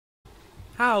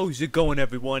How's it going,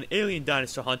 everyone? Alien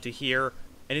Dinosaur Hunter here,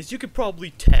 and as you can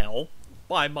probably tell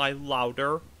by my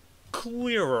louder,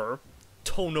 clearer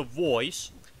tone of voice,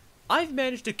 I've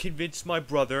managed to convince my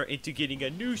brother into getting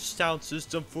a new sound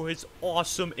system for his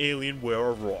awesome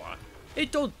Alienware Aurora.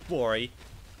 And don't worry,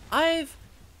 I've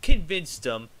convinced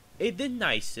him in the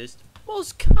nicest,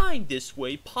 most kindest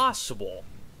way possible.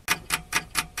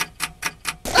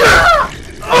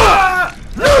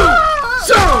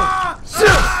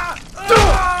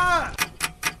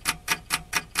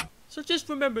 So just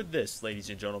remember this, ladies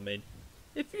and gentlemen.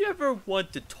 If you ever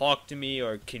want to talk to me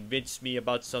or convince me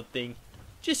about something,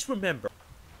 just remember,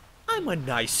 I'm a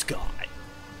nice guy.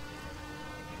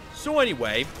 So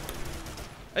anyway,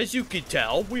 as you can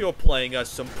tell, we are playing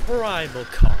some Primal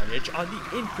Carnage on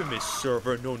the infamous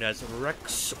server known as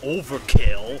Rex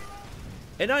Overkill.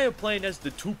 And I am playing as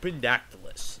the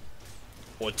Tupendactylus,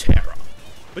 or Terra.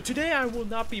 But today I will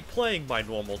not be playing my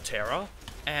normal Terra,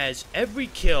 as every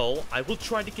kill I will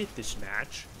try to get this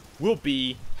match will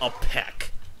be a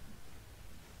Peck.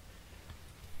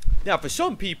 Now for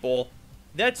some people,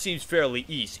 that seems fairly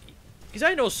easy, because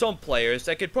I know some players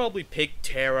that could probably pick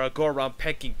Terra, go around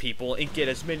pecking people, and get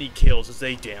as many kills as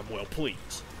they damn well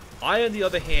please. I, on the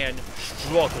other hand,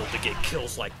 struggle to get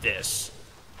kills like this.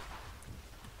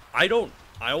 I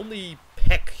only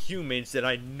peck humans that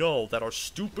I know that are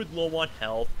stupid low on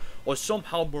health, or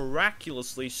somehow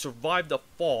miraculously survive the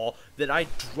fall that I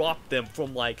dropped them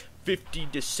from like 50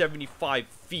 to 75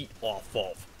 feet off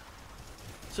of.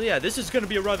 So yeah, this is going to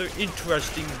be a rather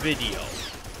interesting video.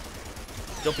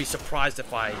 Don't be surprised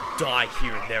if I die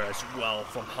here and there as well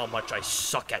from how much I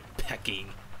suck at pecking.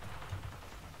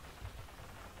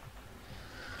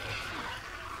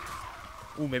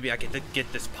 Ooh, maybe I can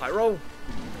get this pyro.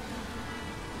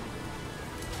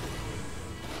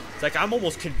 It's like I'm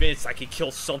almost convinced I can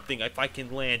kill something if I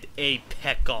can land a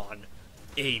peck on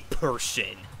a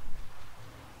person.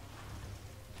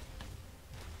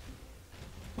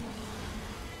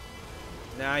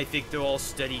 Now I think they're all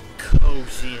steady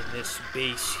cozy in this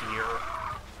base here.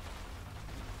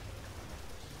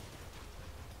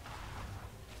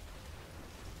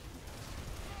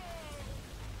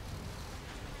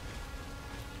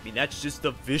 I mean, that's just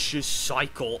the vicious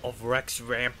cycle of Rex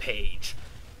Rampage.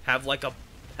 Have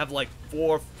like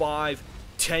 4, 5,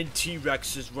 10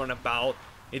 T-Rexes run about,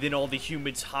 and then all the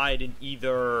humans hide in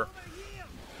either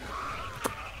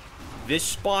this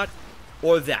spot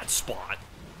or that spot.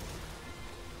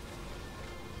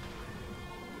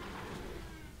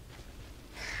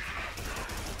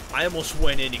 I almost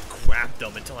went in and grabbed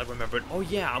them until I remembered, oh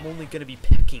yeah, I'm only gonna be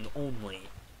pecking only.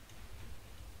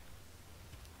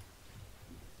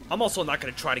 I'm also not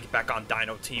gonna try to get back on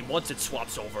Dino Team. Once it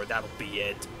swaps over, that'll be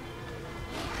it.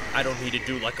 I don't need to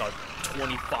do like a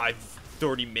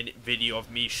 25-30 minute video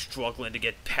of me struggling to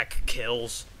get peck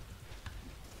kills.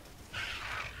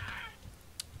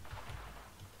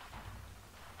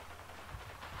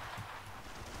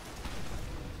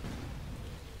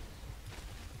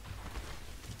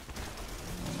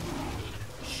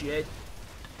 Shit.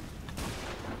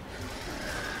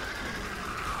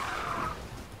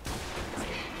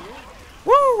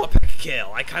 Woo! A peck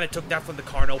kill. I kind of took that from the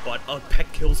Carno, but a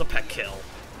peck kill's a peck kill.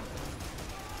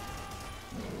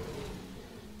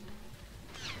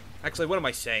 Actually, what am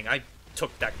I saying? I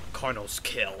took that Carno's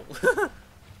kill.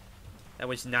 That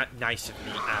was not nice of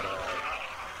me at all.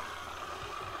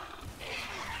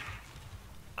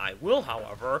 I will,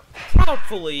 however,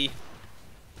 proudly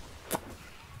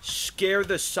scare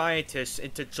the scientists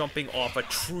into jumping off a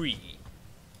tree.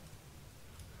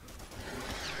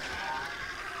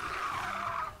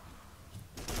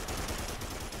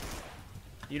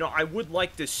 You know, I would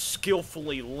like to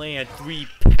skillfully land 3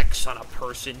 pecks on a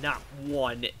person, not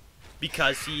 1.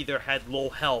 Because he either had low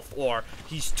health or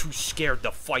he's too scared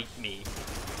to fight me.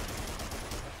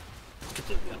 It's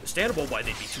completely understandable why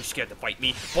they'd be too scared to fight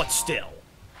me, but still.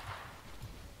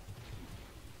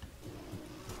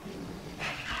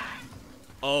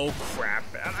 Oh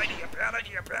crap, bad idea, bad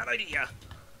idea, bad idea.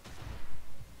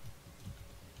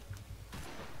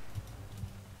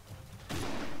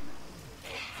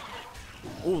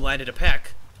 Ooh, landed a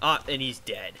peck. Ah, and he's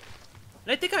dead.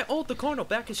 And I think I owed the Carno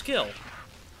back his kill.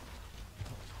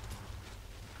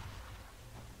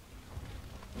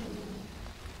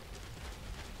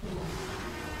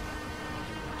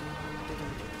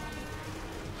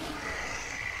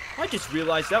 I just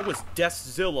realized that was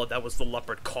Deathzilla that was the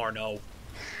Leopard Carno.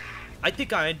 I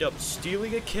think I end up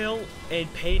stealing a kill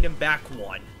and paying him back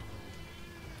 1.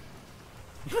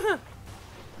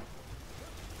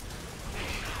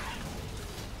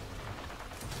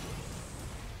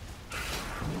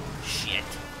 Shit.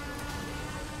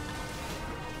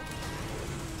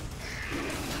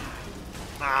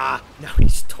 Ah, now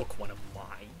he's took one of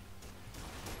mine.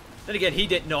 Then again, he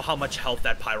didn't know how much health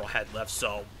that pyro had left,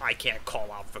 so I can't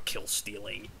call out for kill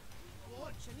stealing.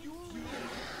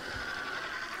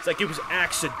 It's like it was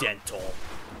accidental.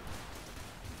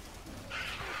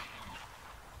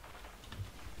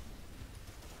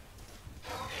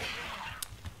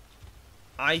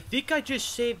 I think I just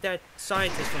saved that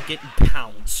scientist from getting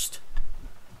pounced.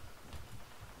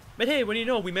 But hey, what do you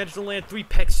know, we managed to land 3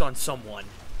 pecks on someone.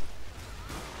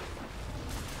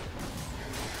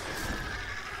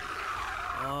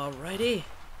 Alrighty.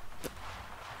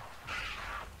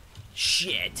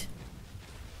 Shit.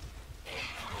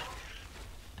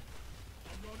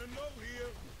 I'm running low here.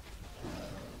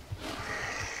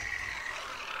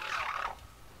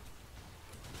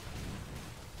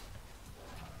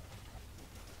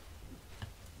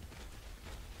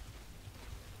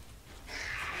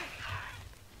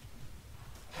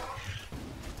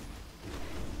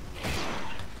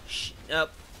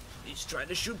 Up. He's trying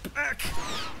to shoot back.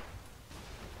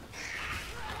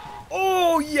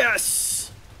 Oh,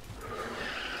 yes!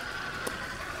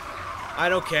 I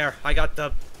don't care. I got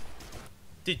the...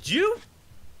 Did you?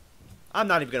 I'm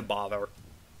not even gonna bother.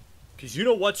 Because you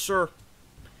know what, sir?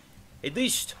 At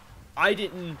least I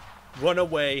didn't run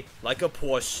away like a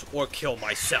puss or kill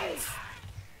myself.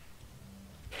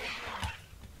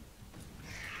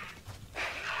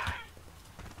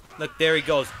 Look, there he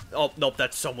goes. Oh, nope,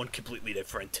 that's someone completely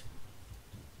different.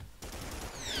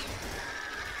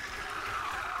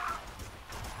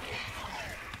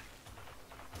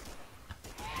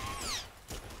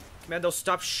 Commando,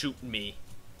 stop shooting me.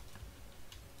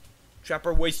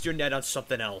 Trapper, waste your net on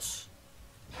something else.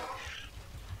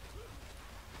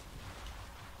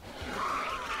 God,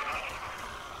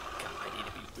 I need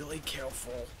to be really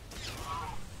careful.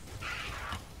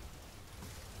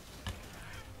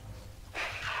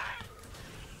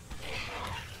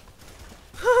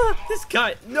 This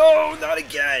guy... No, not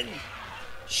again!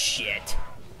 Shit.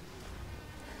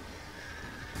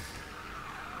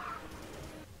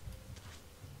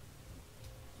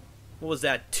 What was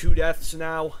that? 2 deaths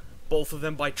now? Both of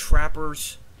them by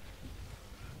trappers?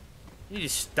 You need to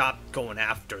stop going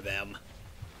after them.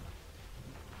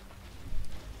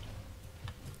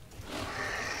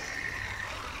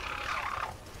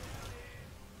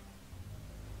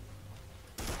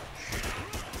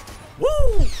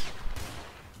 Woo!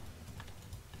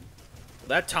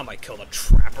 That time I killed a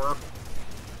trapper.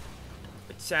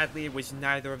 But sadly, it was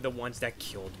neither of the ones that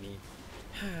killed me.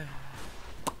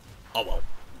 Oh well.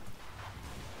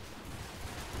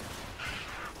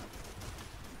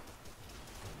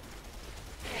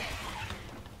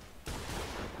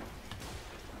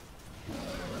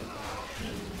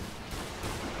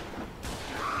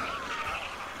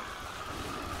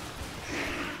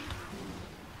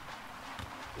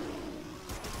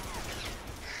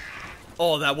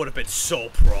 Oh, that would have been so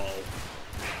pro.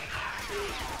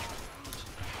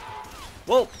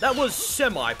 Well, that was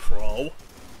semi-pro.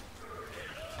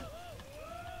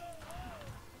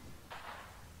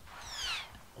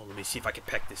 Well, let me see if I can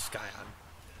peck this guy on.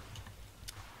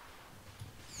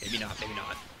 Maybe not, maybe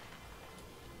not.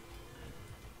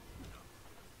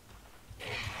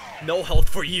 No health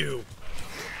for you.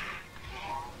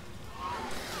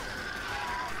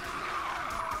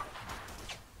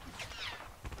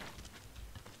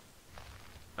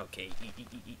 Okay,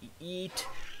 eat.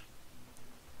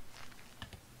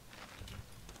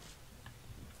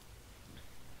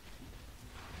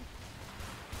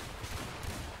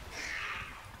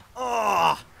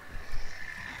 Ah!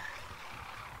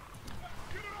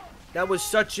 That was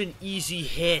such an easy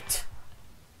hit.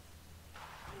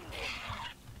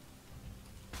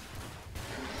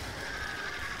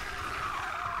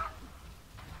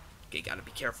 Okay, gotta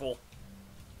be careful.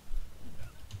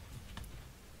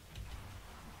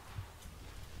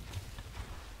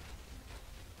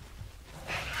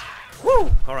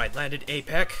 Woo! Alright, landed a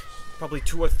Peck. Probably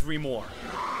 2 or 3 more.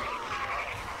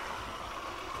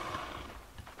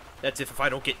 That's if I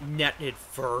don't get netted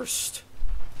first.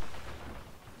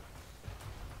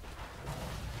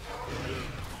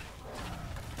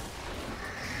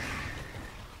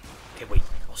 Okay, wait.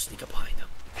 I'll sneak up behind them.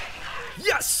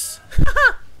 Yes!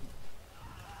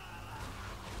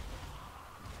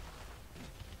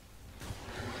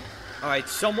 Alright,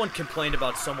 someone complained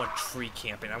about someone tree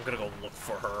camping. I'm gonna go look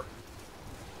for her.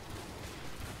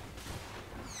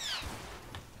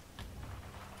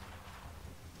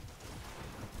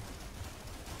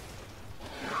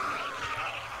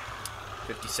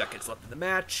 Seconds left in the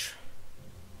match.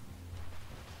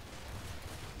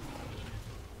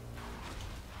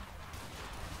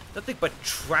 Nothing but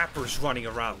trappers running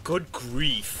around. Good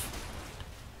grief.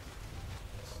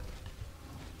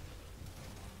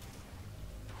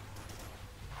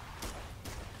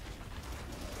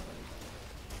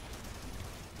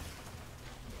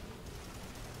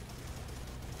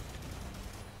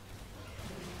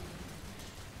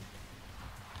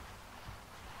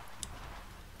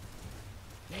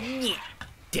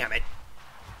 damn it.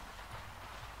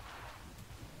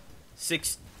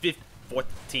 6, 15,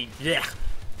 14, yeah.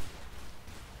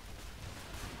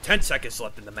 10 seconds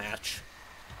left in the match.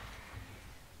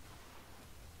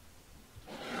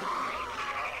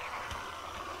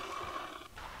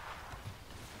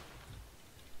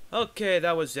 Okay,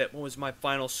 that was it. What was my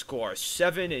final score?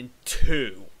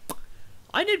 7-2.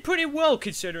 I did pretty well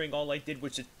considering all I did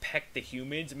was just peck the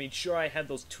humans. I mean, sure, I had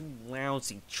those 2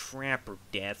 lousy trapper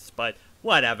deaths, but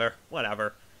whatever,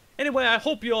 whatever. Anyway, I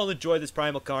hope you all enjoyed this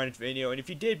Primal Carnage video, and if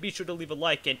you did, be sure to leave a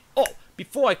like, and oh,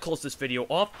 before I close this video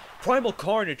off, Primal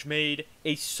Carnage made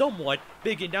a somewhat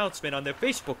big announcement on their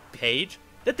Facebook page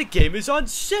that the game is on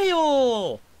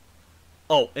sale!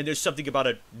 Oh, and there's something about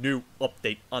a new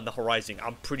update on the horizon.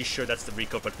 I'm pretty sure that's the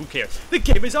Rico, but who cares? The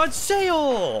game is on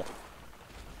sale!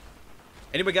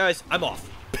 Anyway, guys, I'm off.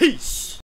 Peace!